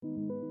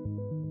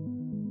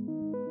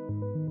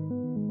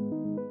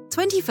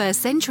21st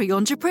Century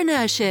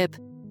Entrepreneurship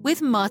with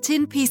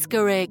Martin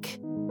Piskarik.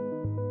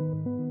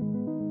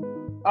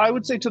 I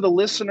would say to the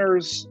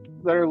listeners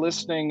that are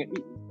listening,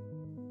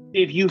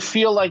 if you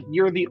feel like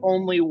you're the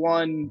only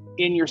one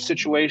in your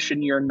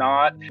situation, you're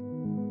not.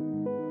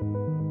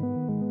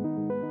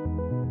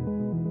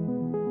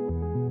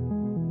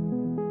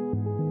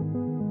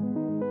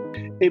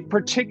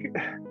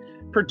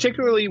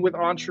 Particularly with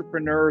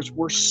entrepreneurs,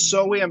 we're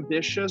so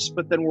ambitious,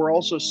 but then we're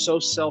also so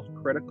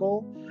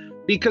self-critical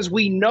because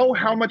we know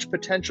how much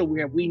potential we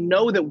have. We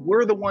know that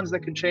we're the ones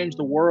that can change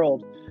the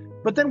world,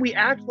 but then we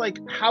act like,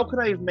 how could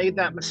I have made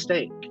that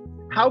mistake?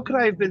 How could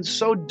I have been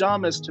so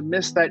dumb as to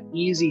miss that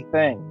easy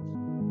thing?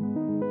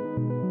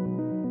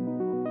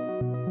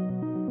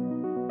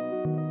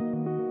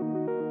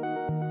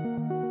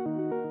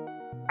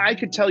 I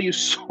could tell you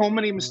so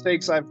many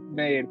mistakes I've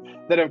made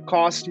that have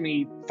cost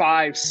me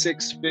 5,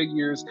 6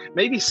 figures,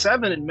 maybe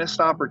 7 in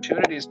missed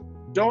opportunities.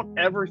 Don't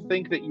ever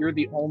think that you're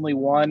the only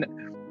one.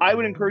 I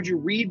would encourage you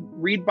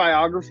read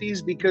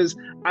biographies because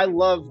I've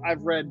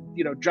read,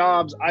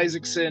 Jobs,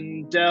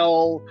 Isaacson,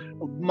 Dell,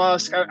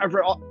 Musk. I've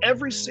read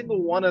every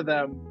single one of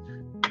them.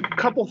 A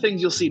couple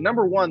things you'll see.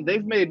 Number one,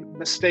 they've made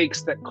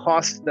mistakes that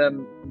cost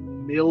them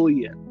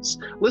millions.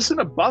 Listen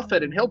to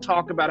Buffett and he'll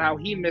talk about how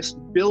he missed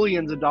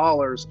billions of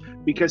dollars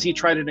because he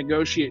tried to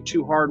negotiate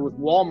too hard with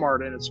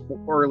Walmart in its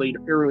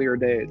earlier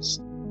days.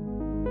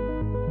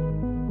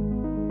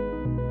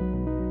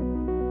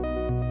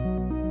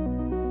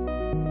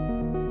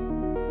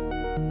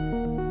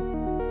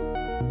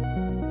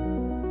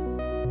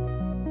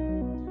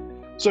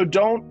 So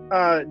don't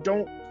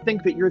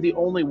think that you're the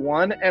only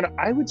one. And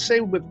I would say I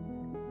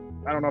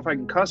don't know if I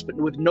can cuss, but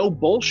with no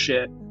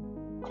bullshit,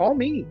 call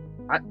me.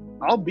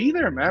 I'll be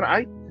there, man.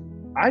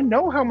 I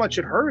know how much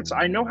it hurts.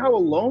 I know how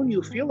alone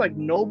you feel, like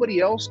nobody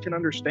else can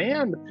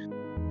understand.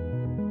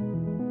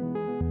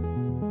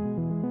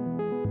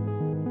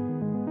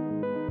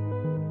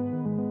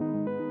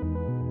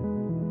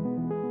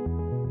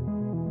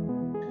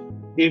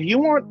 If you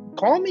want,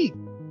 call me.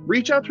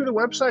 Reach out through the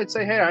website.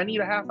 Say, hey, I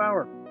need a half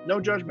hour. No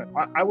judgment.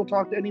 I will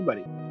talk to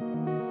anybody.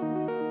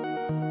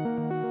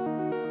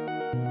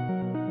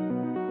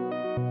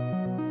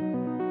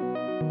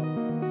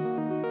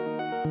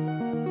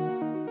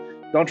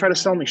 Don't try to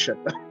sell me shit.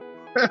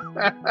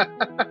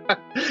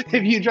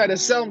 If you try to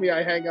sell me,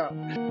 I hang up.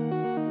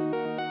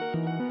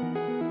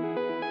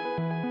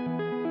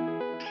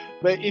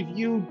 But if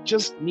you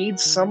just need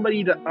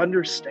somebody to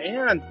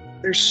understand,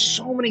 there's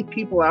so many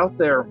people out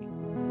there.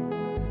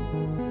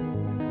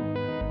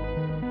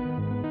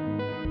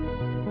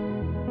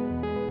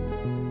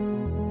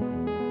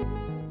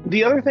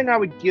 The other thing I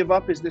would give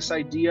up is this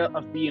idea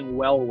of being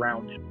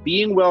well-rounded.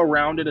 Being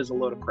well-rounded is a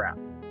load of crap.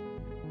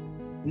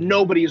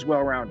 Nobody is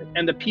well-rounded.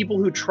 And the people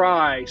who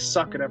try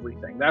suck at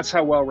everything. That's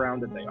how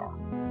well-rounded they are.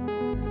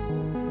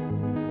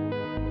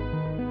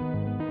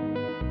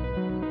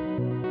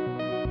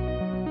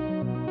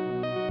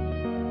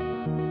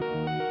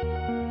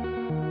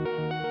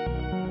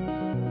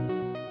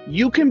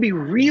 You can be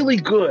really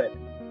good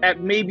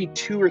at maybe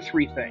 2 or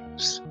 3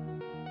 things.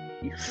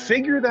 You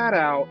figure that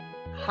out,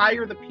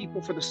 hire the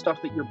people for the stuff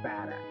that you're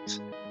bad at.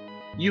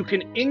 You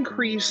can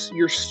increase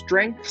your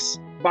strengths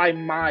by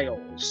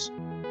miles,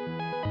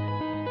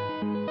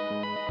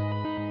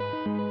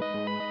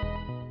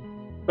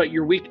 but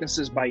your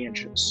weaknesses by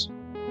inches.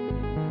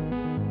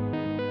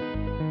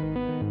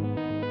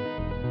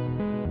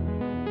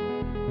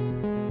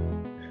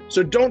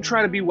 So don't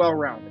try to be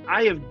well-rounded.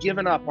 I have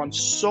given up on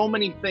so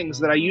many things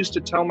that I used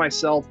to tell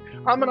myself,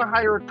 I'm going to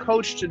hire a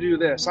coach to do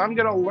this. I'm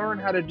going to learn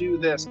how to do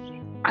this.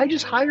 I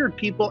just hired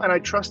people and I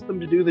trust them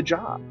to do the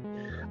job.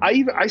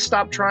 I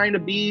stopped trying to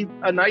be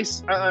a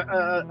nice,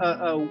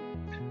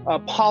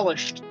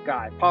 polished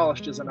guy.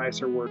 Polished is a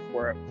nicer word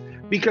for it,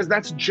 because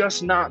that's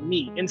just not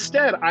me.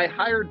 Instead, I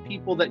hired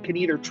people that can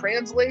either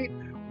translate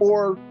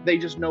or they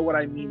just know what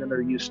I mean and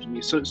they're used to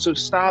me. So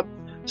stop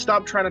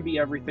trying to be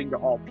everything to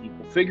all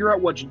people. Figure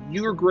out what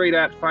you're great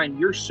at, find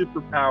your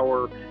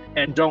superpower,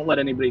 and don't let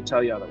anybody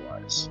tell you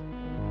otherwise.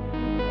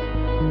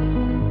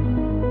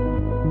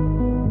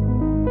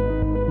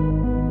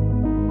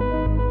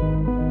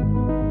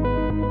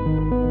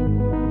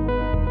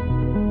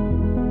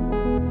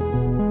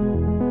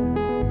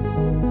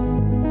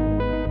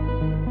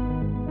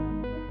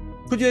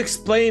 Could you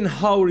explain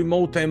how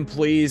remote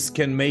employees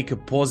can make a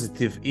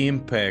positive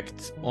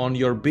impact on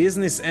your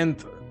business,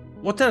 and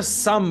what are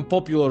some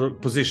popular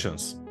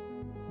positions?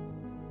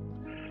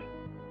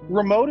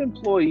 Remote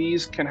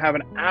employees can have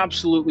an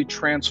absolutely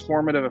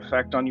transformative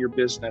effect on your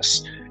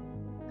business.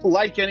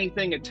 Like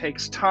anything, it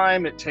takes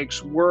time, it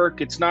takes work.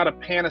 It's not a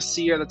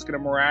panacea that's going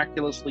to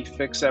miraculously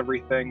fix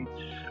everything.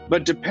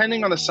 But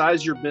depending on the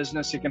size of your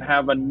business, it can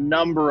have a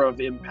number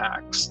of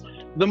impacts.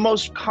 The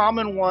most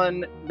common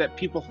one that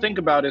people think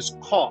about is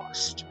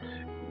cost.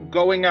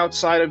 Going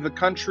outside of the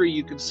country,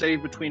 you can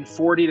save between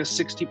 40 to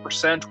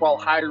 60% while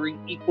hiring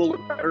equal or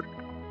better.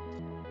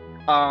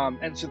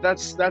 And so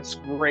that's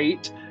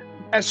great.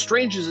 As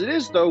strange as it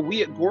is, though,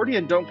 we at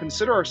Gordian don't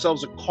consider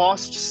ourselves a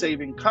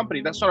cost-saving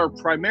company. That's not our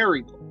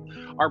primary goal.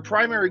 Our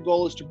primary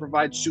goal is to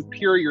provide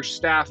superior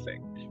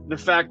staffing. The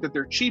fact that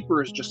they're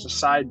cheaper is just a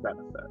side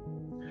benefit.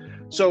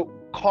 So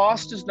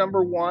cost is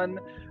number one.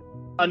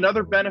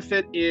 Another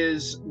benefit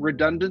is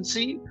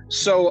redundancy.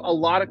 So a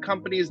lot of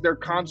companies, they're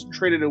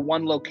concentrated in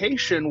one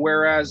location,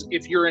 whereas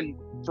if you're in,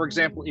 for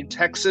example, in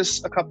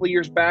Texas a couple of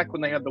years back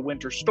when they had the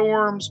winter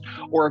storms,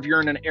 or if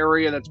you're in an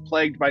area that's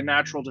plagued by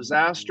natural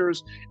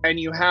disasters and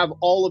you have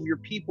all of your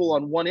people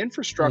on one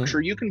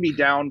infrastructure, you can be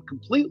down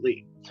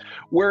completely.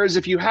 Whereas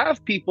if you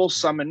have people,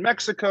 some in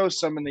Mexico,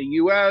 some in the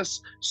US,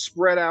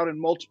 spread out in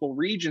multiple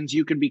regions,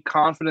 you can be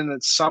confident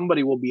that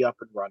somebody will be up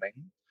and running.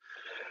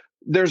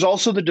 There's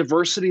also the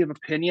diversity of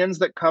opinions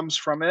that comes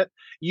from it.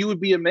 You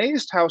would be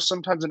amazed how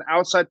sometimes an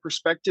outside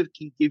perspective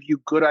can give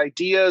you good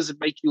ideas and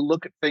make you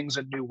look at things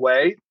a new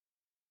way.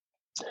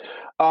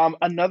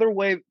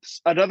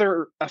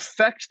 Another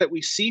effect that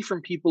we see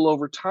from people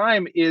over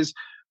time is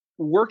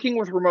working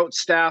with remote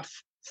staff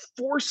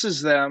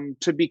forces them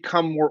to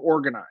become more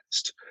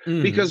organized.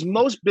 Because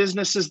most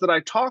businesses that I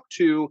talk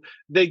to,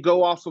 they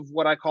go off of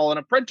what I call an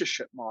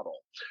apprenticeship model.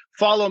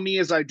 Follow me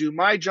as I do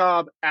my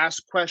job,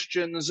 ask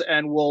questions,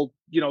 and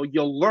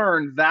you'll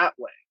learn that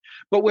way.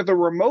 But with a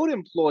remote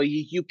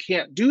employee, you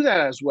can't do that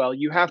as well.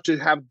 You have to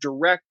have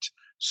direct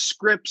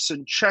scripts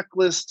and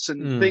checklists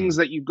and things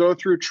that you go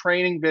through,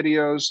 training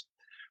videos.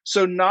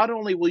 So not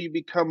only will you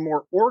become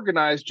more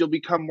organized, you'll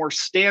become more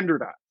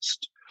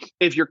standardized.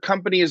 If your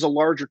company is a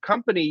larger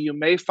company, you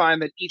may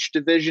find that each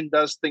division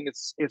does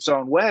things its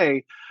own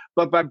way.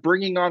 But by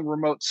bringing on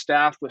remote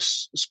staff with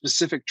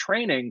specific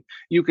training,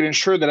 you can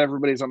ensure that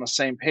everybody's on the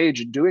same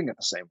page and doing it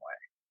the same way.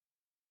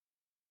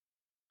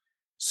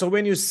 So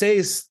when you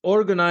say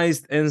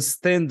organized and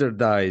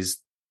standardized,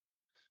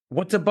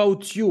 what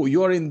about you?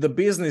 You are in the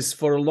business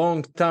for a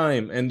long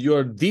time and you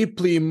are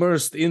deeply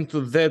immersed into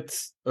that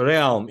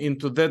realm,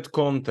 into that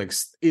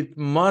context. It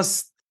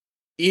must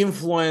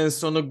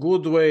influence on a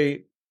good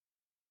way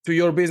to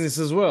your business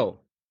as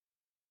well.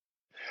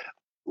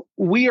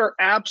 We are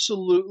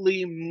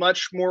absolutely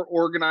much more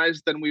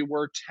organized than we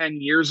were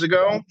 10 years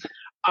ago.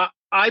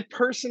 I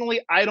personally,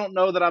 I don't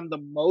know that I'm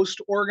the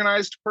most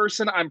organized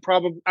person. I'm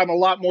a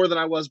lot more than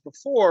I was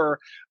before,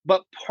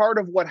 but part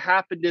of what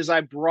happened is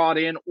I brought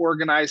in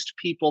organized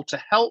people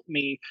to help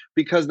me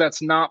because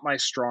that's not my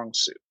strong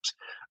suit.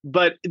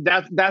 But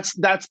that's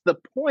the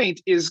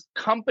point, is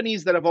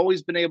companies that have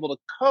always been able to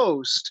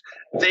coast,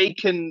 they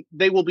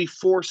will be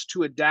forced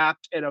to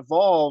adapt and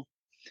evolve.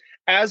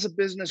 As a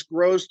business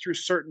grows through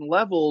certain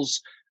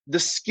levels, the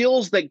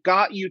skills that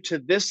got you to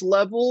this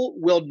level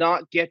will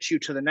not get you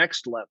to the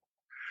next level.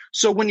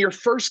 So when you're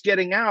first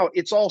getting out,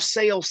 it's all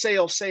sales,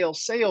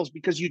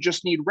 because you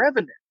just need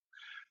revenue.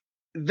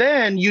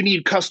 Then you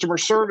need customer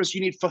service,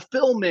 you need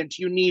fulfillment,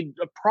 you need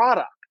a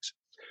product.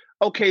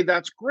 Okay,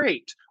 that's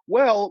great.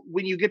 Well,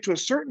 when you get to a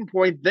certain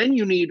point, then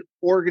you need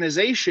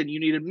organization, you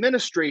need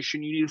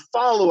administration, you need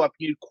follow-up,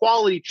 you need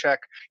quality check,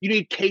 you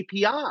need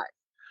KPI.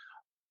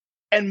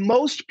 And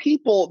most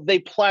people, they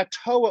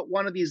plateau at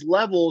one of these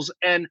levels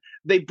and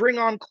they bring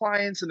on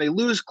clients and they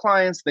lose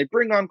clients, they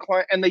bring on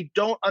clients and they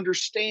don't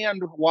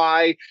understand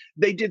why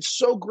they did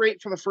so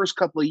great for the first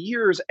couple of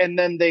years and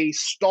then they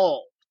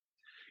stalled.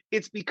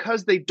 It's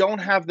because they don't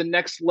have the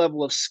next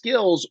level of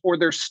skills, or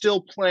they're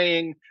still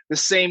playing the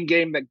same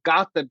game that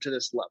got them to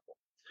this level.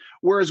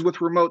 Whereas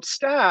with remote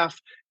staff,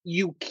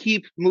 you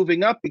keep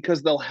moving up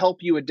because they'll help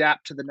you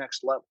adapt to the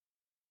next level.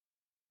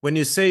 When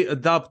you say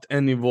adapt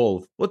and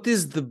evolve, what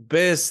is the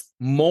best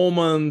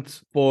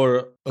moment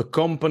for a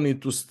company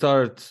to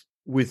start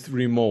with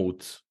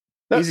remote?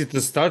 Is it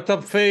a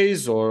startup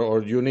phase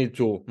or you need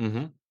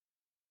to?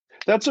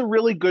 That's a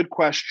really good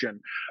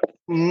question.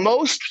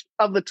 Most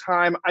of the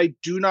time, I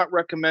do not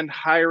recommend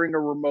hiring a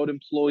remote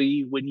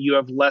employee when you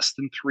have less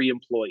than 3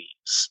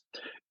 employees.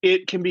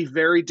 It can be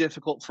very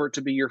difficult for it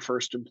to be your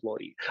first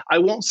employee. I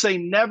won't say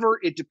never.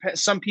 It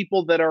depends. Some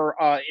people that are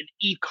in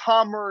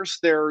e-commerce,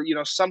 they're,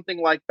 something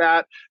like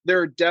that. There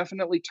are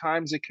definitely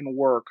times it can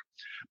work.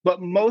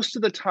 But most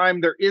of the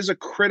time, there is a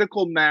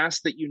critical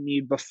mass that you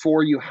need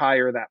before you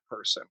hire that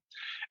person.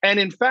 And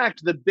in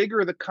fact, the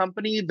bigger the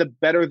company, the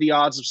better the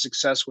odds of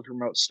success with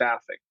remote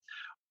staffing.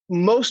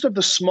 Most of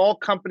the small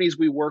companies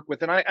we work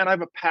with, and I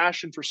have a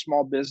passion for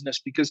small business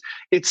because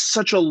it's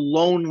such a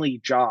lonely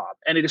job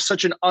and it is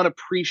such an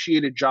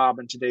unappreciated job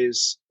in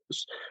today's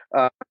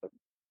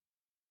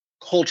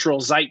cultural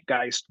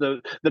zeitgeist.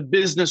 The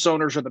business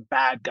owners are the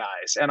bad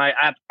guys, and I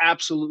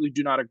absolutely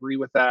do not agree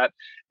with that.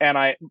 And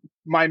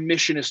my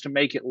mission is to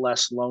make it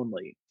less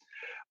lonely.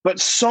 But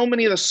so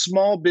many of the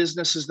small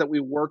businesses that we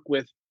work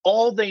with,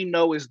 all they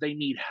know is they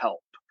need help.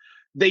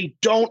 They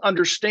don't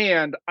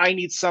understand, I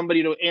need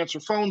somebody to answer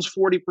phones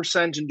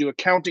 40% and do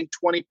accounting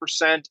 20%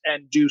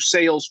 and do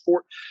sales 40%.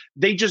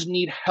 They just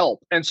need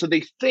help. And so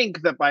they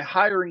think that by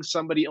hiring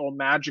somebody, it will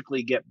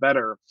magically get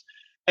better.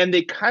 And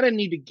they kind of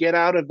need to get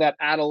out of that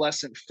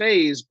adolescent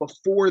phase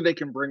before they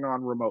can bring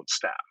on remote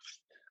staff.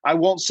 I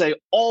won't say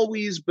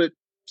always, but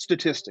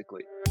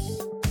statistically.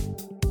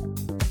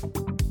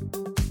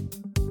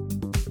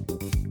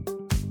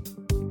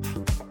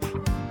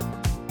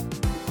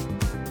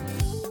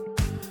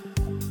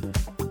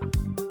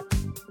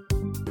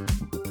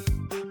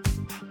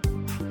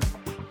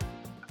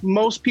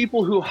 Most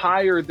people who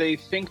hire, they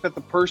think that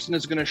the person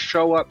is going to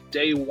show up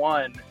day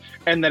one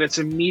and that it's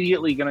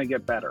immediately going to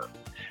get better.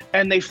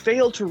 And they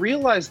fail to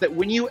realize that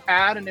when you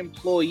add an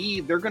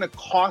employee, they're going to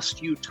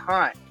cost you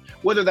time.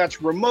 Whether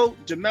that's remote,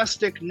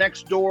 domestic,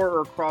 next door,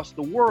 or across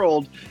the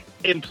world,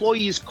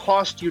 employees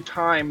cost you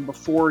time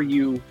before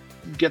you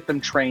get them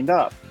trained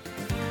up.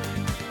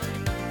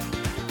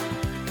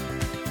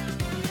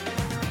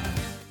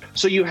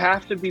 So you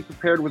have to be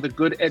prepared with a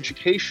good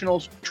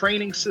educational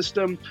training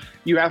system.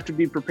 You have to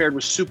be prepared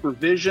with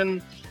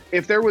supervision.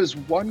 If there was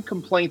one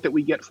complaint that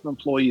we get from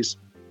employees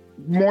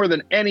more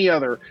than any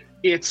other,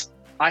 it's,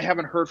 I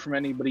haven't heard from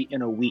anybody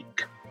in a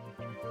week.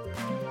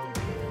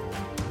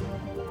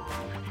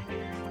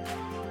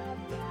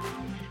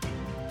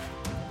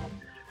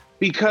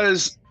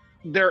 Because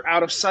they're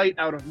out of sight,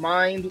 out of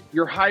mind.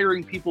 You're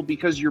hiring people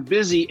because you're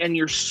busy, and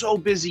you're so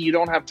busy you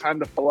don't have time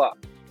to follow up.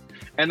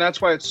 And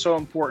that's why it's so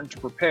important to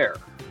prepare.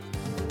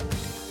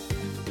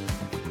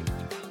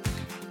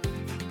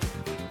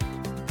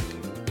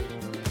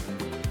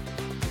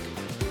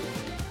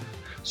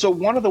 So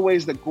one of the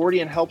ways that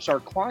Gordian helps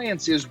our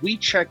clients is we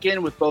check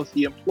in with both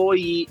the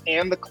employee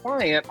and the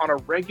client on a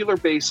regular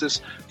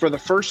basis for the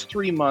first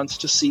 3 months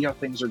to see how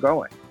things are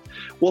going.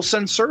 We'll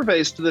send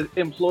surveys to the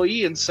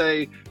employee and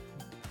say,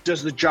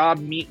 does the job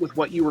meet with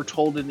what you were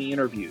told in the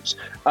interviews?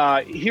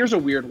 Here's a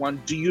weird one.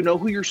 Do you know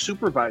who your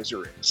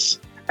supervisor is?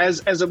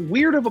 As a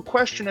weird of a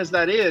question as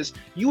that is,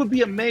 you would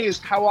be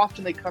amazed how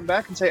often they come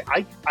back and say,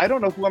 I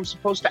don't know who I'm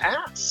supposed to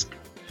ask.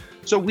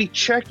 So we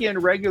check in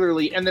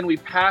regularly, and then we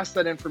pass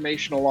that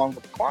information along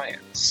with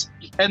clients.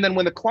 And then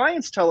when the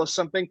clients tell us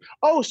something,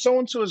 oh,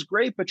 so-and-so is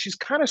great, but she's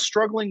kind of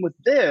struggling with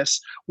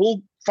this,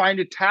 we'll find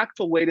a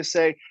tactful way to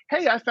say,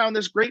 hey, I found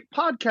this great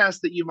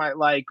podcast that you might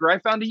like, or I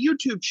found a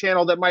YouTube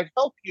channel that might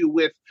help you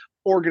with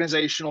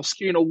organizational,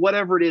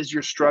 whatever it is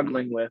you're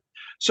struggling with.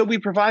 So we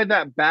provide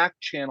that back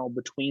channel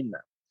between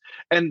them.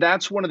 And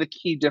that's one of the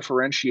key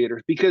differentiators,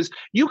 because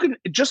you can,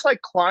 just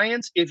like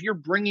clients, if you're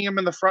bringing them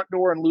in the front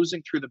door and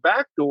losing through the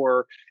back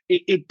door,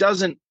 it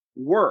doesn't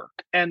work.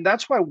 And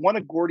that's why one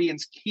of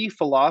Gordian's key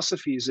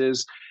philosophies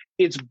is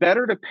it's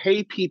better to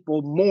pay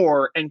people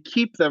more and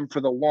keep them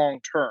for the long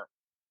term.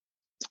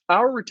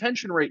 Our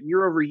retention rate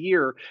year over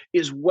year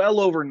is well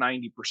over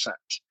 90%.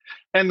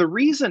 And the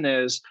reason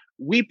is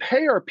we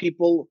pay our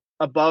people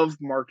above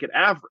market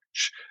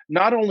average.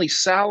 Not only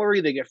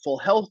salary, they get full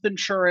health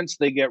insurance,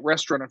 they get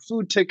restaurant and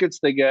food tickets,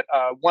 they get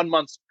 1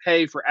 month's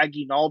pay for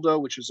aguinaldo,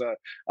 which is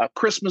a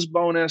Christmas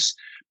bonus.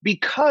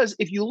 Because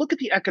if you look at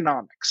the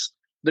economics,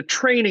 the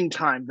training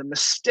time, the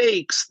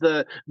mistakes,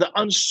 the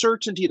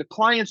uncertainty, the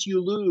clients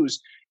you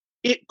lose,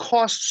 it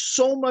costs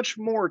so much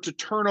more to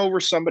turn over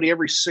somebody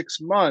every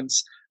 6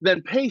 months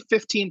than pay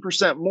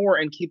 15% more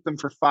and keep them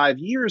for 5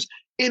 years.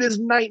 It is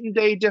night and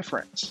day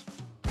difference.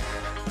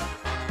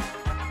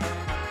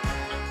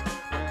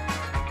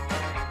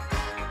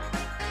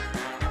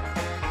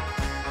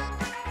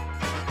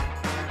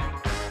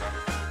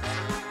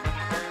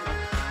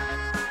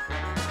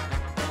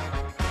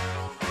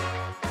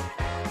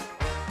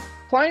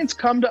 Clients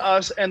come to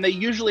us and they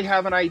usually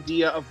have an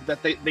idea of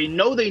that they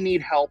know they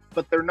need help,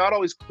 but they're not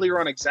always clear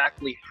on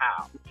exactly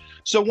how.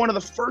 So one of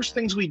the first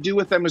things we do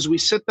with them is we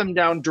sit them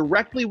down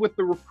directly with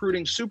the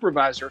recruiting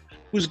supervisor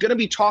who's going to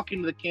be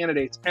talking to the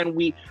candidates, and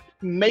we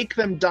make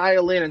them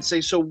dial in and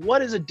say, so what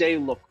does a day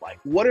look like?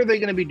 What are they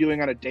going to be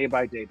doing on a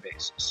day-by-day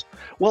basis?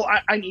 Well,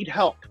 I need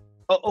help.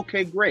 Oh,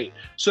 okay, great.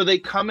 So they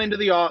come into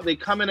they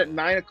come in at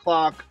 9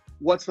 o'clock.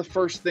 What's the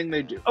first thing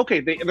they do? Okay,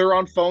 they're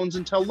on phones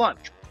until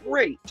lunch.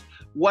 Great.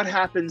 What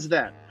happens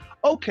then?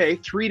 Okay,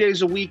 3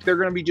 days a week, they're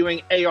going to be doing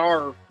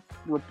AR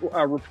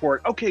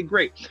report. Okay,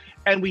 great.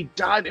 And we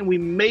dive and we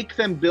make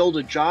them build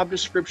a job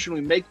description.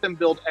 We make them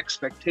build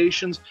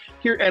expectations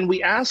here. And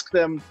we ask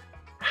them,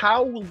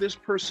 how will this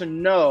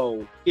person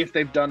know if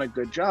they've done a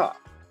good job?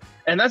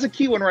 And that's a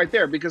key one right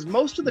there, because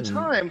most of the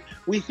time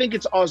we think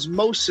it's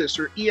osmosis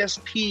or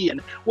ESP.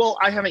 And, well,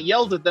 I haven't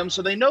yelled at them,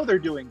 so they know they're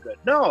doing good.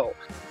 No.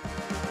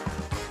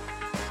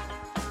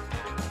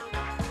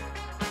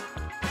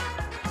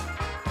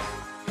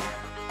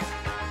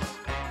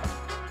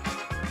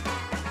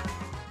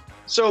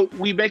 So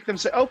we make them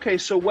say, okay,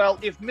 so well,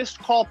 if missed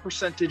call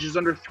percentage is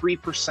under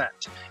 3%,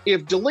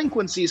 if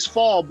delinquencies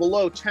fall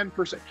below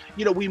 10%,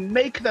 we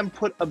make them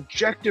put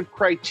objective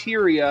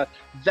criteria.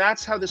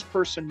 That's how this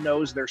person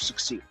knows they're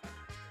succeeding.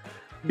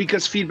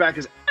 Because feedback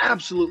is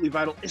absolutely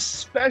vital,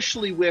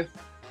 especially with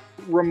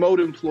remote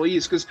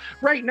employees, because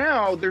right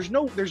now there's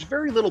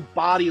very little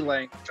body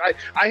language.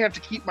 I have to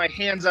keep my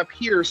hands up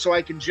here so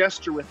I can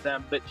gesture with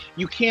them, but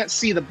you can't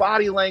see the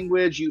body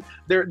language.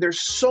 There's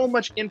so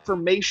much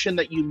information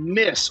that you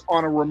miss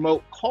on a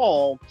remote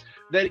call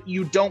that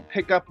you don't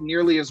pick up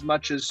nearly as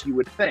much as you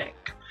would think.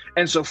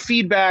 And so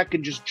feedback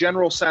and just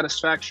general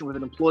satisfaction with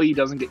an employee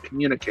doesn't get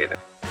communicated.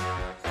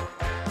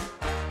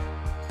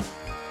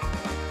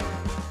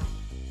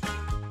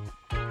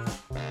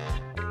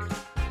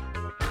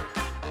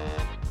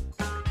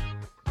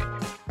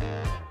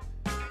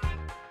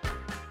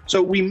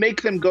 So we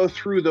make them go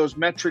through those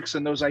metrics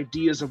and those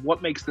ideas of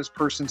what makes this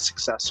person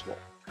successful.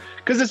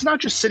 Because it's not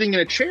just sitting in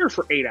a chair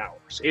for 8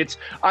 hours. It's,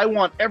 I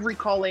want every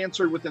call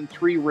answered within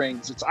 3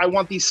 rings. It's, I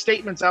want these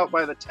statements out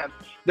by the 10th.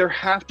 There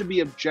have to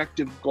be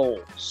objective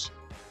goals.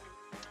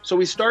 So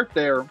we start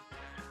there.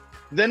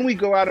 Then we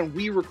go out and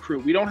we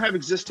recruit. We don't have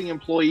existing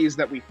employees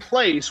that we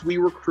place. We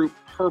recruit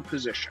per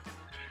position.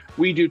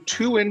 We do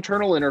 2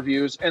 internal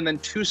interviews and then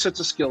 2 sets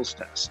of skills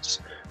tests.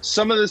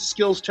 Some of the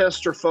skills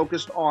tests are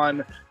focused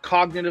on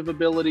cognitive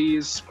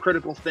abilities,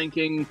 critical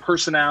thinking,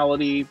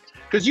 personality,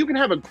 because you can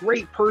have a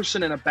great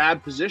person in a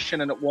bad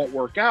position and it won't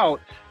work out,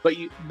 but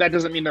that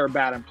doesn't mean they're a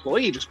bad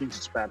employee, it just means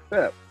it's a bad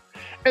fit.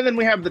 And then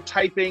we have the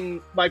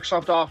typing,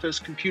 Microsoft Office,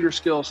 computer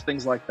skills,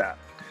 things like that.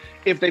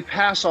 If they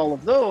pass all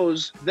of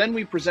those, then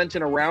we present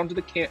in a round to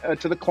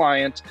the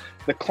client.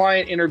 The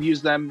client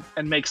interviews them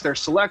and makes their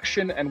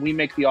selection, and we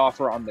make the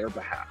offer on their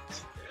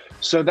behalf.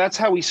 So that's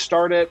how we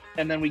start it,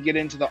 and then we get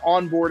into the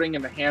onboarding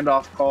and the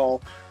handoff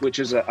call, which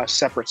is a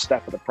separate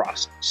step of the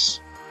process.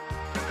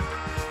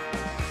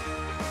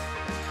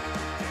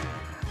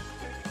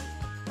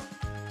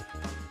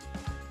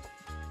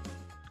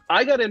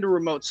 I got into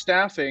remote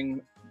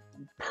staffing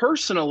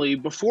personally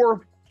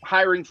before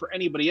hiring for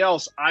anybody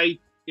else.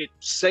 It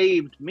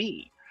saved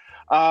me.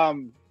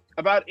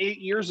 About 8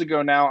 years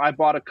ago now, I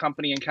bought a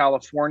company in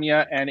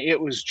California, and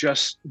it was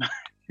just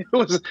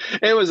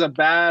it was a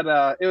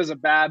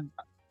bad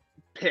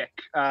pick.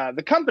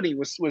 The company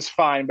was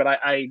fine, but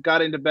I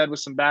got into bed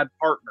with some bad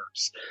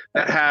partners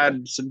that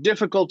had some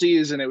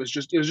difficulties, and it was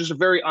just a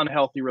very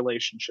unhealthy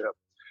relationship.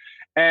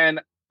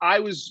 And I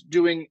was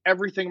doing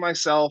everything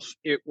myself.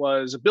 It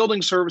was a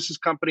building services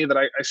company that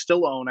I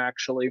still own,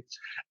 actually.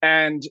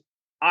 And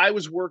I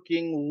was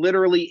working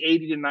literally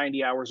 80 to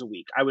 90 hours a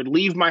week. I would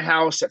leave my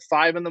house at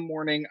 5 in the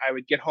morning. I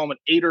would get home at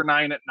 8 or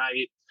 9 at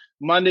night,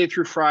 Monday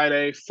through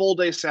Friday, full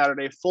day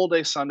Saturday, full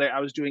day Sunday.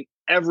 I was doing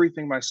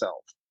everything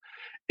myself.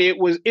 It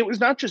was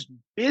not just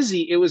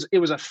busy. It was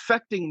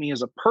affecting me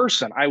as a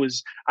person. I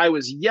was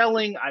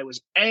yelling. I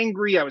was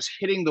angry. I was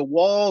hitting the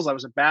walls. I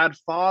was a bad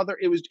father.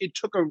 It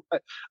took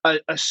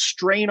a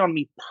strain on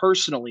me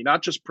personally,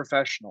 not just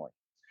professionally.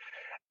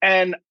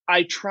 And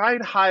I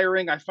tried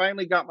hiring. I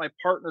finally got my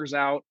partners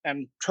out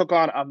and took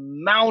on a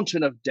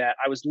mountain of debt.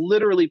 I was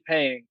literally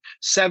paying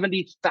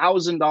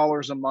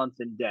 $70,000 a month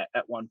in debt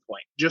at one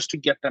point just to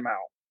get them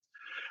out.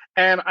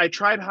 And I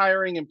tried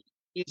hiring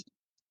employees.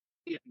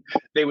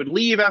 They would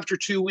leave after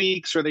 2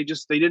 weeks, or they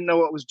didn't know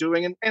what was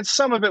doing. And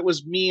some of it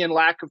was me and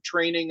lack of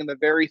training and the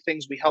very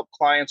things we help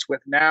clients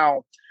with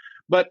now.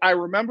 But I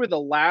remember the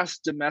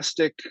last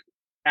domestic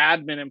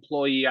admin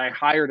employee I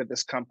hired at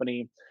this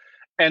company.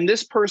 And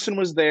this person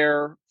was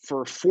there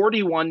for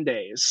 41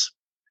 days.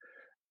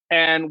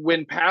 And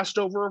when passed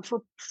over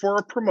for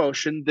a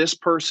promotion, this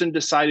person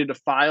decided to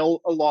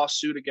file a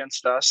lawsuit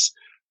against us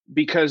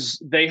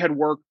because they had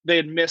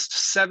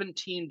missed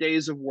 17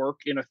 days of work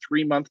in a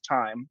 3-month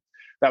time.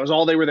 That was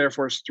all they were there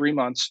for, is 3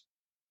 months.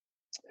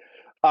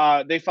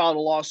 They filed a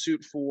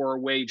lawsuit for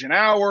wage and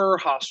hour,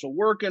 hostile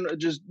work, and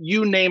just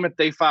you name it,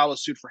 they filed a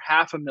suit for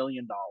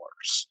 $500,000.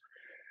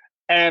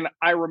 And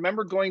I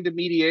remember going to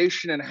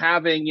mediation and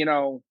having,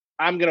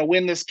 I'm going to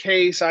win this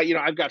case.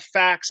 I've got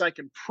facts. I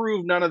can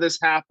prove none of this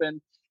happened.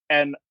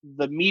 And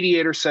the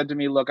mediator said to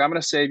me, look, I'm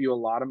going to save you a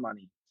lot of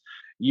money.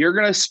 You're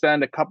going to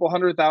spend a couple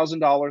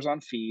 $100,000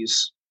 on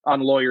fees, on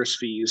lawyers'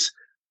 fees,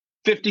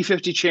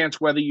 50-50 chance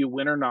whether you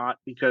win or not,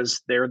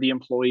 because they're the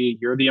employee,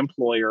 you're the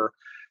employer.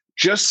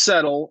 Just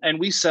settle. And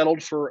we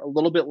settled for a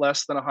little bit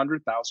less than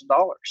 $100,000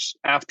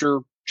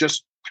 after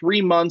just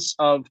 3 months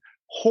of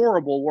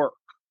horrible work.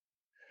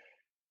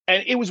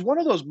 And it was one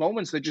of those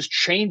moments that just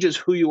changes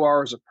who you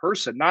are as a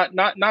person, not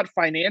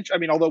financial. I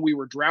mean, although we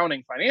were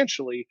drowning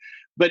financially,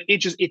 but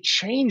it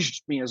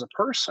changed me as a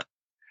person.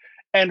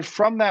 And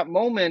from that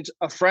moment,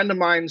 a friend of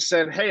mine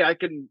said, hey, I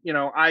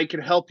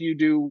can help you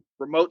do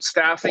remote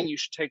staffing. You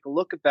should take a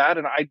look at that.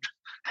 And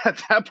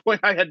at that point,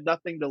 I had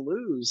nothing to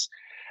lose.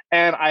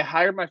 And I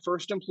hired my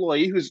first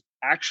employee, who's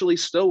actually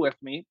still with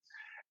me.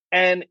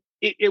 And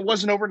it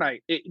wasn't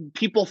overnight.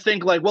 People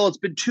think like, well, it's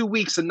been 2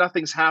 weeks and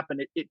nothing's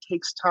happened. It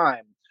takes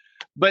time.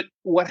 But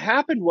what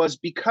happened was,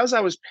 because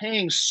I was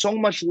paying so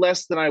much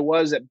less than I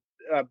was at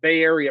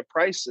Bay Area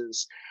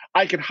prices,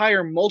 I could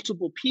hire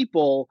multiple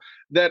people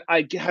that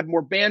I had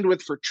more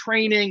bandwidth for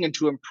training and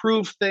to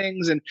improve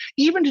things, and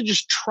even to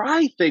just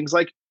try things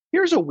like,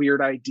 here's a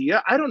weird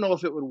idea. I don't know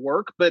if it would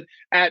work, but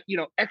at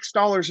X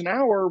dollars an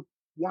hour,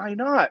 why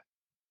not?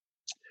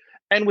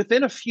 And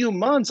within a few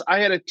months, I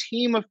had a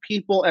team of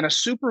people and a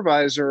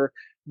supervisor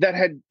that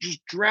had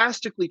just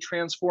drastically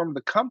transformed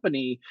the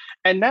company.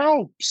 And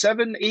now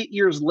 7-8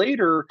 years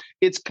later,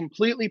 it's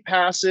completely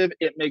passive.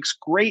 It makes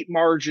great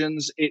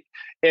margins.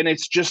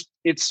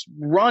 It's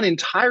run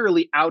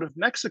entirely out of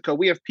Mexico.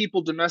 We have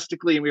people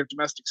domestically and we have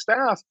domestic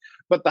staff,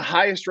 but the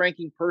highest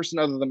ranking person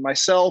other than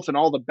myself and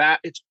all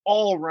it's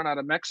all run out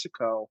of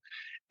Mexico.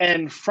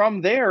 And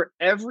from there,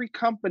 every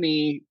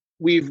company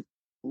we've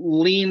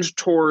leaned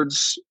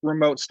towards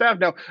remote staff.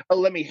 Now,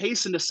 let me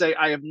hasten to say,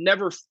 I have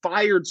never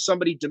fired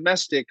somebody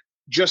domestic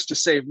just to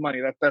save money.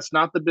 That's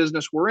not the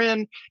business we're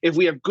in. If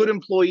we have good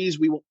employees,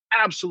 we will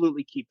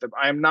absolutely keep them.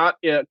 I am not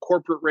a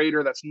corporate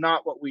raider. That's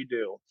not what we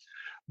do.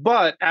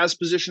 But as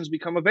positions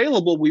become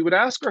available, we would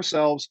ask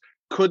ourselves,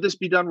 could this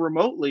be done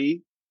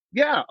remotely?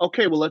 Yeah.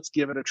 Okay. Well, let's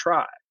give it a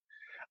try.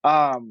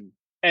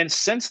 And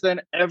since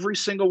then, every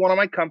single one of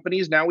my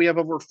companies, now we have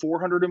over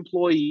 400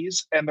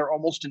 employees, and they're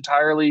almost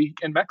entirely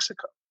in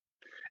Mexico.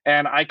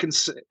 And I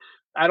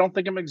don't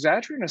think I'm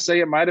exaggerating to say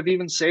it might have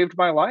even saved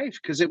my life,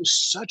 because it was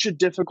such a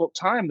difficult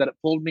time that it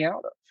pulled me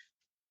out of.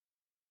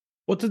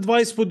 What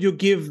advice would you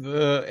give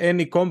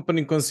any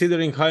company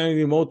considering hiring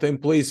remote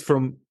employees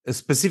from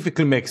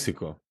specifically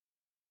Mexico?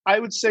 I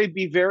would say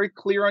be very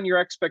clear on your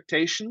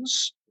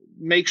expectations.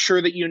 Make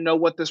sure that you know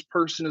what this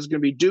person is going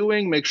to be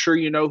doing. Make sure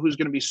you know who's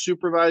going to be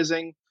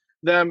supervising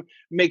them.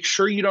 Make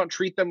sure you don't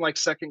treat them like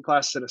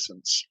second-class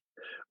citizens.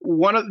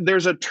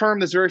 There's a term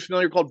that's very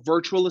familiar called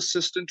virtual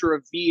assistant or a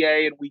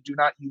VA, and we do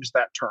not use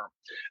that term.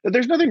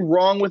 There's nothing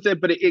wrong with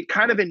it, but it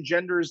kind of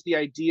engenders the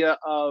idea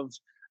of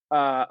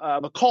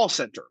a call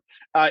center.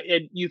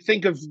 And you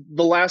think of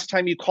the last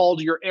time you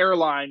called your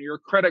airline, your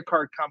credit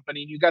card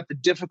company, and you got the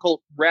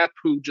difficult rep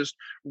who just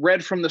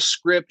read from the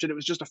script, and it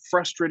was just a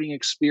frustrating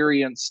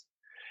experience.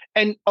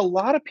 And a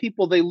lot of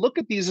people, they look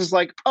at these as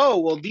like, oh,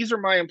 well, these are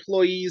my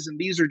employees and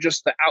these are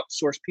just the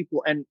outsourced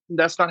people. And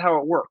that's not how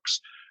it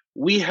works.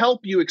 We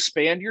help you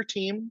expand your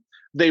team.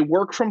 They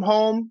work from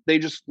home. They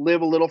just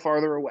live a little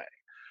farther away.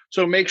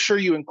 So make sure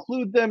you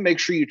include them. Make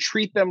sure you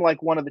treat them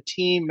like one of the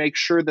team. Make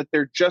sure that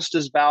they're just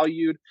as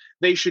valued.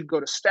 They should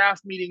go to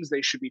staff meetings.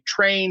 They should be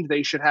trained.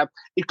 They should have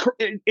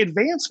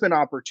advancement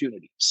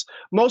opportunities.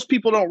 Most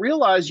people don't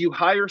realize you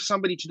hire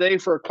somebody today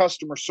for a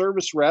customer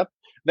service rep.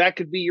 That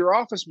could be your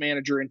office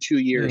manager in 2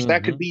 years.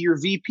 That could be your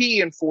VP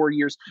in 4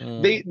 years.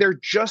 They're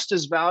just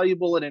as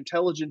valuable and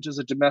intelligent as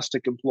a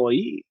domestic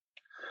employee.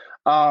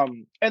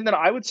 And then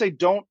I would say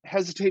don't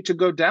hesitate to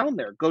go down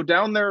there. Go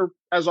down there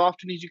as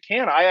often as you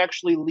can. I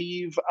actually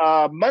leave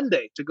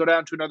Monday to go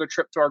down to another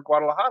trip to our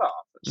Guadalajara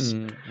office.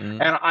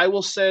 And I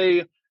will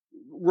say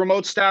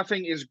remote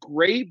staffing is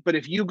great, but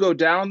if you go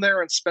down there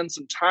and spend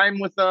some time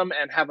with them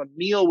and have a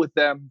meal with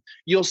them,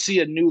 you'll see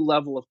a new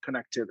level of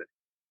connectivity.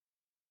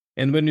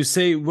 And when you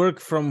say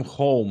work from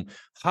home,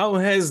 how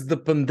has the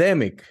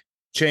pandemic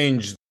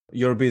changed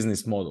your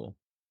business model?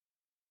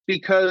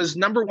 Because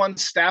number one,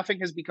 staffing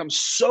has become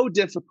so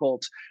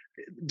difficult,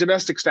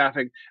 domestic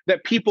staffing,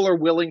 that people are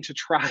willing to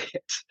try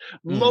it.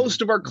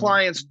 Most of our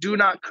clients do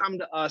not come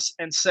to us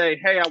and say,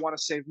 hey, I want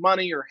to save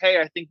money, or hey,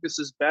 I think this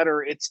is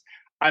better.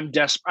 I'm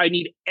desperate. I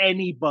need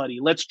anybody.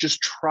 Let's just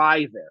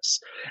try this.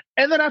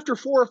 And then after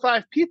 4 or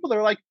 5 people,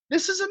 they're like,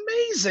 this is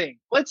amazing.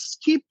 Let's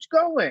keep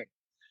going.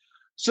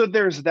 So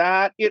there's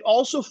that. It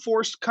also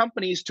forced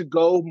companies to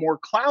go more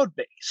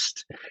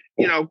cloud-based.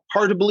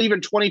 Hard to believe in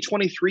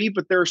 2023,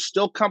 but there are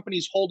still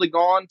companies holding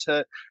on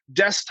to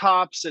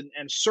desktops and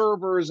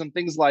servers and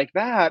things like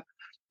that.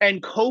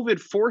 And COVID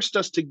forced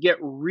us to get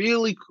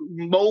really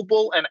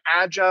mobile and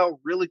agile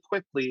really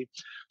quickly.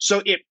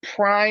 So it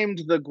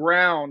primed the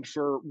ground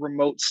for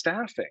remote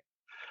staffing.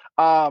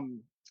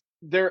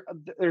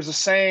 There's a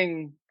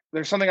saying,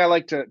 there's something I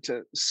like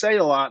to say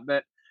a lot,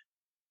 that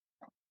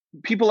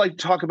people like to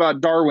talk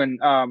about Darwin,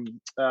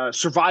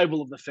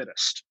 survival of the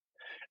fittest.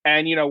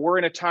 And, we're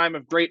in a time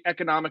of great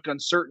economic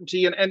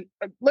uncertainty. And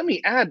let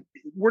me add,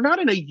 we're not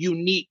in a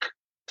unique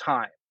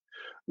time.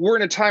 We're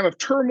in a time of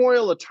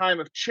turmoil, a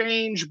time of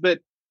change. But,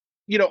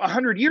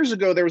 100 years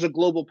ago, there was a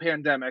global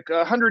pandemic.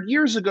 100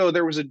 years ago,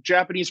 there was a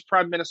Japanese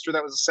prime minister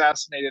that was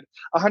assassinated.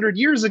 100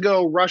 years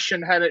ago, Russia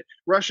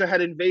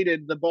had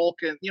invaded the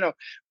Balkans.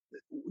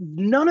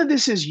 None of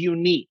this is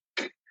unique.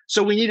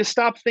 So we need to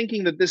stop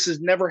thinking that this has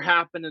never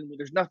happened and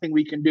there's nothing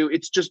we can do.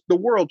 It's just the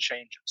world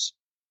changes.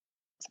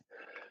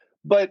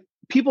 But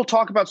people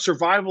talk about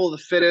survival of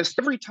the fittest.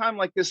 Every time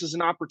like this is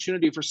an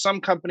opportunity for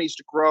some companies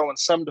to grow and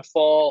some to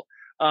fall.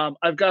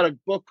 I've got a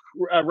book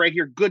right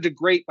here, Good to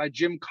Great by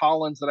Jim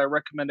Collins, that I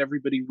recommend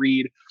everybody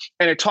read.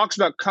 And it talks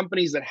about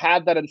companies that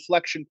had that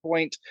inflection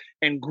point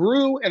and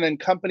grew, and then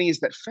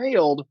companies that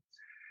failed.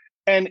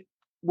 And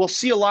we'll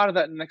see a lot of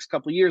that in the next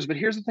couple of years. But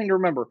here's the thing to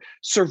remember.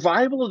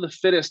 Survival of the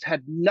fittest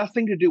had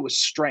nothing to do with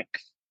strength.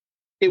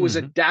 It was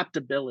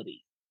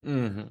adaptability.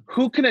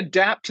 Who can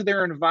adapt to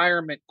their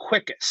environment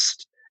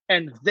quickest?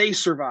 And they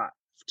survived.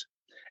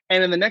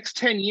 And in the next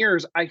 10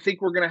 years, I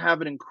think we're going to have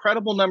an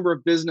incredible number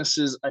of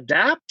businesses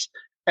adapt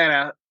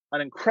and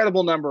an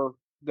incredible number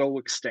go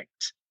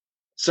extinct.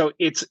 So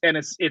it's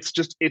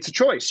a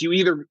choice. You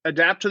either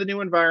adapt to the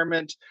new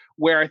environment,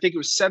 where I think it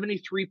was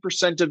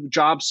 73% of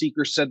job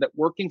seekers said that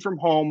working from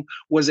home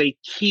was a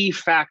key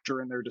factor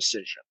in their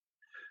decision.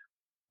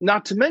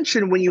 Not to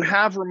mention, when you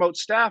have remote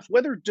staff,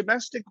 whether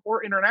domestic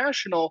or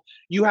international,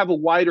 you have a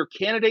wider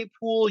candidate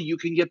pool. You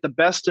can get the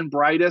best and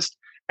brightest,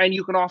 and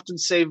you can often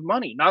save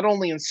money, not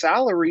only in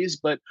salaries,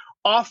 but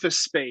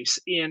office space,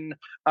 in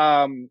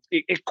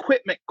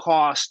equipment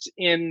costs,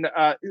 in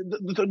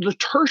the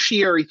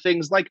tertiary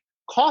things like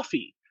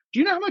coffee. Do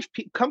you know how much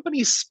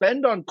companies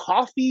spend on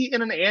coffee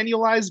in an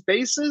annualized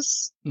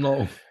basis?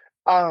 No.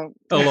 A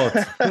lot.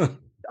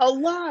 A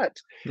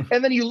lot.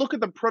 And then you look at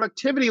the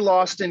productivity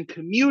lost in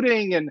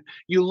commuting, and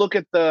you look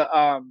at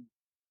the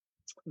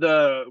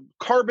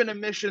carbon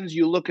emissions,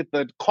 you look at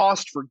the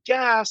cost for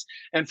gas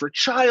and for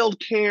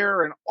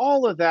childcare and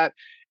all of that.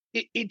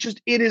 It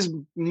is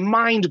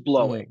mind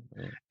blowing.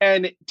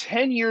 And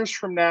 10 years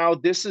from now,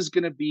 this is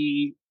going to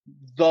be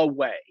the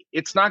way.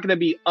 It's not going to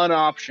be an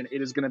option.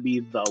 It is going to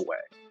be the way.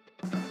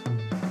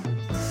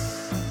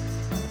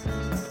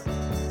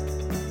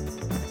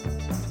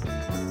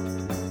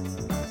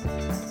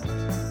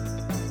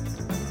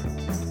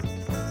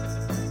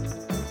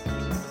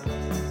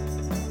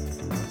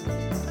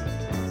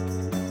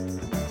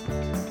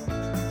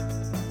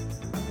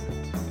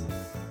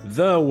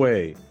 The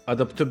way,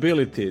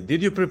 adaptability.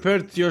 Did you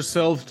prepare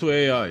yourself to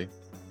AI?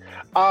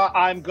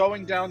 I'm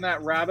going down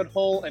that rabbit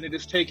hole, and it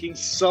is taking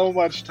so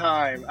much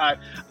time. I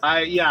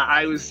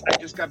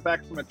just got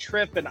back from a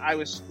trip, and I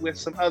was with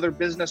some other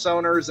business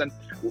owners, and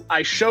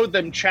I showed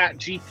them Chat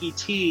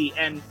GPT,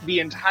 and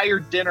the entire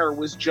dinner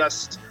was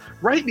just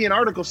write me an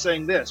article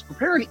saying this,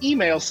 prepare an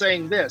email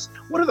saying this.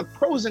 What are the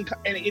pros and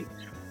cons?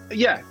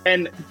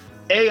 And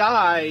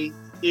AI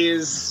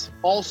is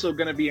also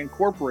going to be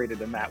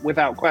incorporated in that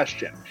without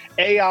question.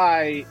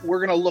 AI, we're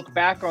going to look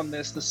back on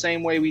this the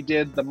same way we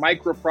did the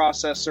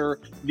microprocessor,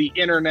 the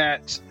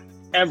internet,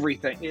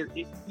 everything.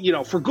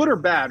 For good or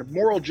bad,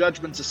 moral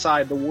judgments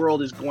aside, the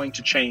world is going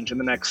to change in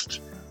the next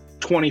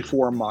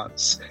 24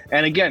 months.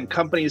 And again,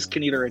 companies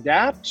can either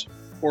adapt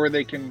or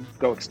they can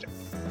go extinct.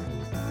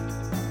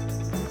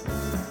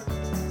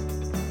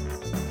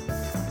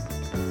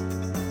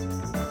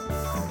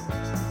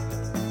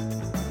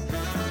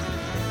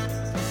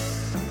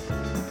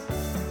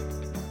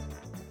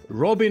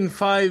 Rob in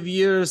 5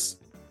 years,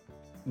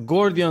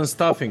 Gordian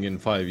Staffing in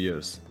 5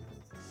 years.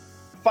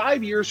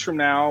 5 years from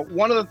now,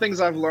 one of the things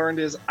I've learned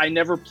is I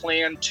never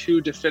plan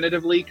too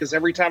definitively, because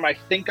every time I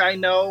think I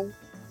know,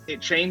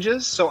 it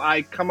changes. So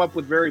I come up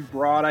with very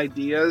broad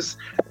ideas.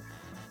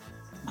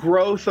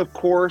 Growth, of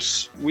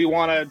course, we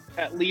want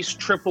to at least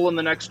triple in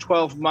the next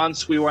 12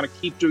 months. We want to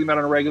keep doing that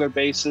on a regular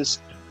basis.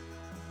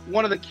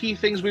 One of the key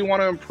things we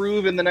want to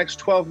improve in the next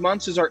 12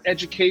 months is our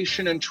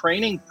education and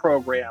training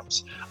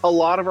programs. A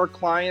lot of our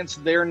clients,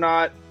 they're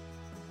not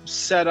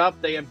set up.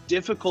 They have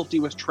difficulty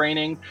with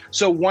training.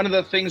 So one of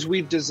the things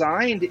we've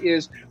designed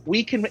is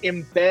we can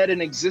embed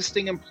an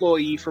existing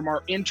employee from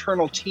our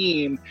internal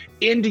team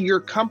into your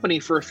company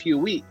for a few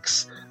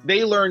weeks.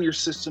 They learn your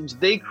systems,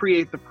 they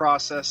create the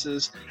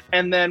processes,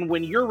 and then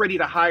when you're ready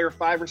to hire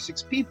 5 or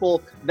 6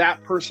 people,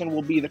 that person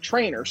will be the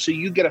trainer. So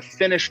you get a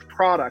finished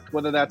product,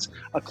 whether that's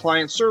a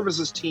client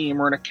services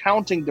team or an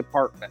accounting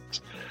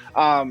department.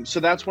 So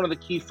that's one of the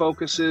key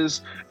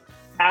focuses.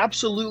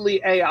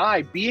 Absolutely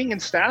AI. Being in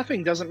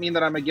staffing doesn't mean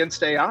that I'm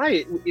against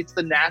AI. It's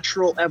the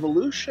natural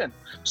evolution.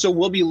 So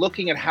we'll be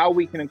looking at how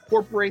we can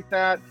incorporate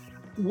that.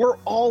 We're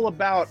all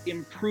about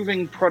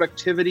improving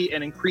productivity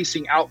and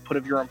increasing output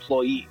of your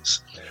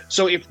employees.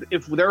 So if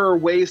there are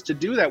ways to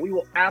do that, we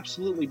will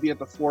absolutely be at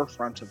the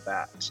forefront of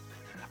that.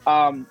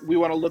 We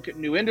want to look at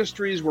new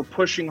industries. We're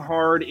pushing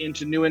hard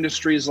into new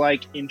industries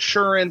like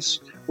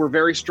insurance. We're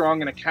very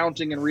strong in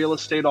accounting and real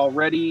estate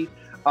already.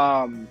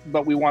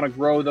 But we want to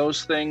grow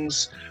those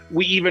things.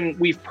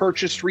 We've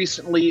purchased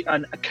recently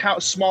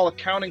small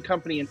accounting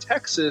company in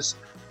Texas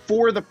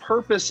for the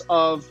purpose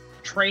of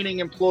training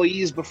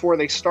employees before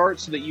they start,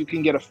 so that you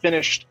can get a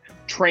finished,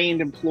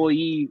 trained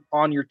employee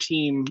on your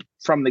team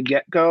from the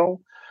get-go.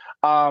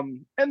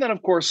 And then,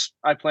 of course,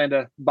 I plan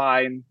to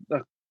buy a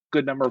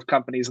good number of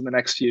companies in the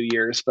next few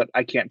years, but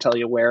I can't tell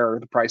you where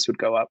the price would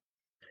go up.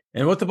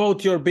 And what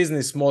about your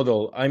business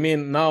model? I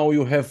mean, now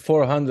you have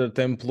 400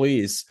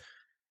 employees.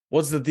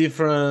 What's the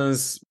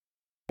difference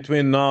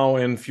between now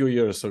and a few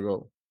years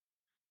ago?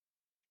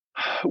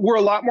 We're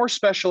a lot more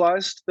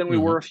specialized than we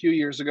were a few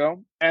years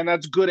ago, and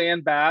that's good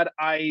and bad.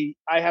 I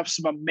have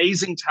some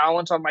amazing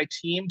talent on my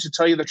team. To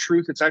tell you the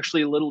truth, it's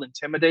actually a little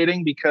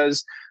intimidating,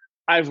 because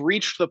I've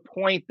reached the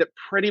point that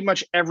pretty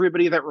much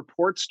everybody that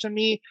reports to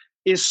me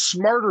is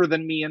smarter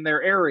than me in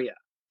their area.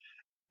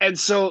 And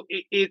so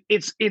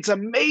it's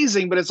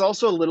amazing, but it's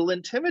also a little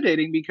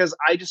intimidating, because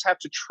I just have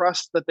to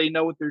trust that they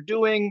know what they're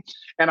doing,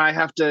 and I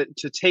have to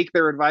take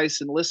their advice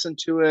and listen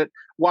to it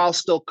while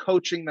still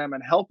coaching them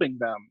and helping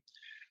them.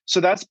 So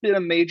that's been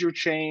a major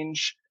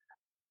change.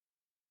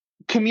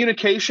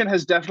 Communication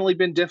has definitely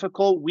been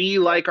difficult. We,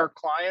 like our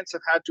clients,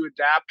 have had to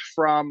adapt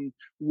from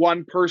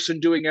one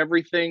person doing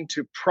everything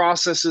to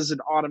processes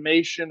and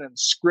automation and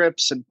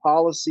scripts and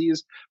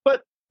policies,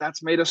 but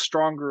that's made us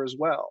stronger as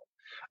well.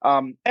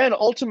 And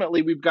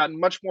ultimately, we've gotten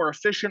much more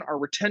efficient. Our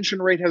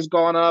retention rate has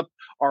gone up.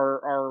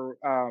 Our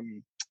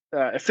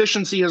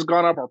efficiency has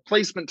gone up. Our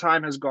placement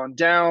time has gone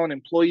down.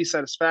 Employee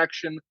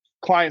satisfaction,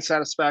 client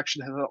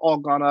satisfaction has all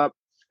gone up.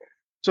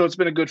 So it's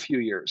been a good few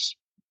years.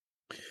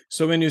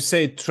 So when you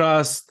say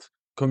trust,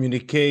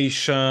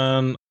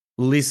 communication,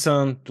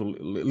 listen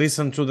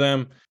to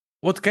them,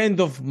 what kind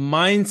of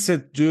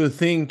mindset do you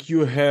think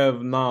you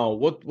have now?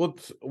 What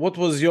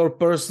was your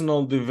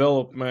personal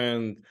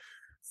development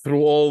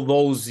through all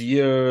those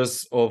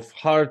years of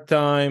hard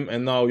time,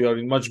 and now you're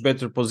in much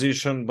better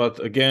position.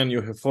 But again,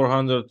 you have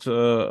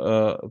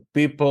 400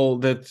 people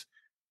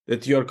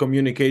that you're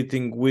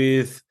communicating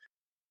with.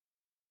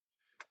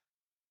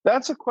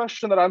 That's a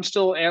question that I'm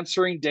still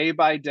answering day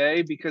by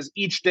day, because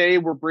each day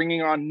we're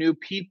bringing on new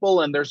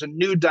people and there's a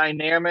new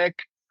dynamic.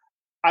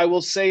 I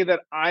will say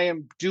that I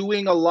am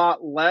doing a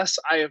lot less.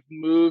 I have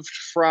moved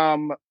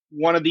from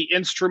one of the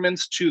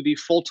instruments to the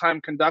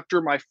full-time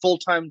conductor. My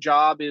full-time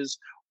job is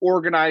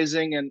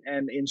organizing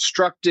and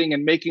instructing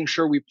and making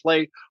sure we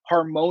play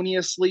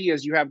harmoniously,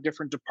 as you have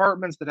different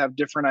departments that have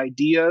different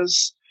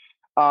ideas.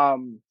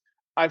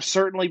 I've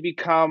certainly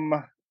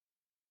become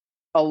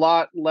a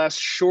lot less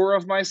sure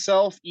of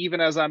myself,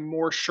 even as I'm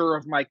more sure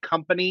of my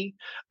company.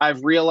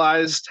 I've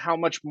realized how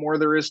much more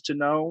there is to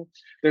know.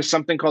 There's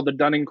something called the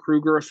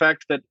Dunning-Kruger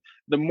effect, that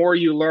the more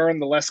you learn,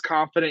 the less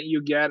confident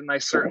you get. And I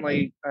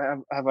certainly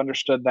have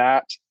understood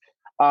that.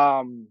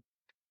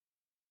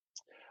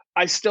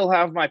 I still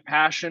have my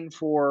passion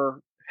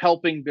for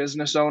helping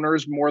business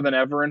owners more than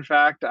ever. In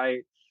fact,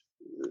 I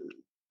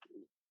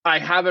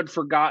haven't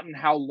forgotten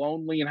how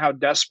lonely and how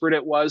desperate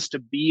it was to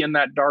be in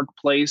that dark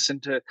place,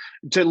 and to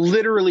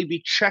literally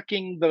be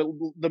checking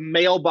the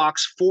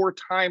mailbox 4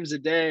 times a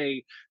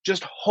day,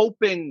 just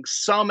hoping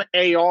some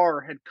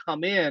AR had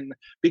come in,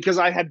 because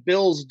I had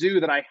bills due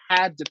that I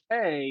had to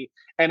pay.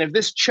 And if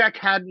this check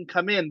hadn't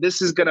come in,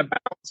 this is going to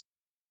bounce.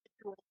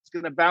 It's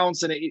going to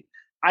bounce. And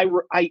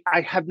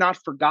I have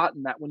not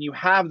forgotten that when you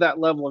have that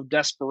level of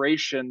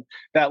desperation,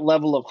 that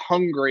level of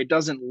hunger, it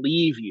doesn't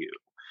leave you.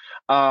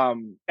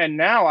 And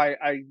now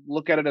I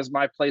look at it as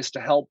my place to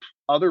help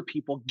other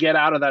people get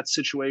out of that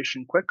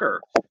situation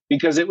quicker,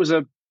 because it was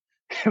a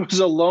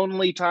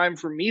lonely time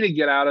for me to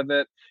get out of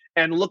it.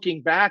 And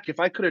looking back, if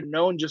I could have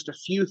known just a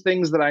few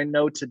things that I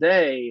know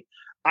today,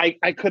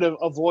 I could have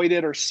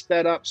avoided or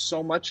sped up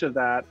so much of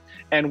that.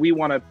 And we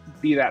want to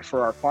be that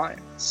for our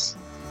clients.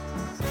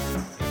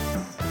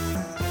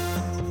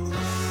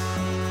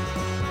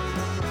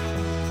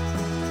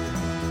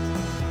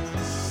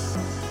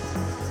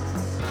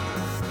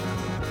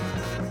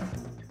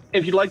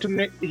 If you'd like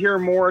to hear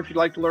more, if you'd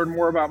like to learn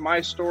more about my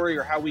story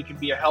or how we can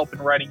be a help in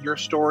writing your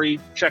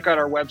story, check out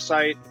our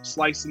website,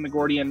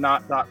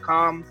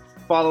 slicingthegordianknot.com.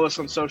 Follow us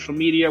on social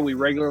media. We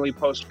regularly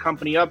post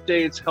company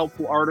updates,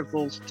 helpful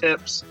articles,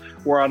 tips.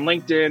 We're on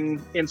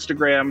LinkedIn,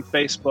 Instagram,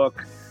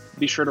 Facebook.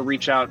 Be sure to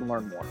reach out and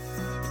learn more.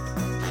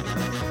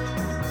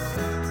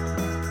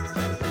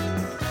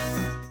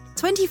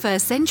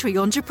 21st Century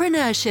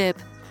Entrepreneurship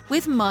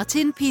with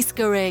Martin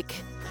Piskarik.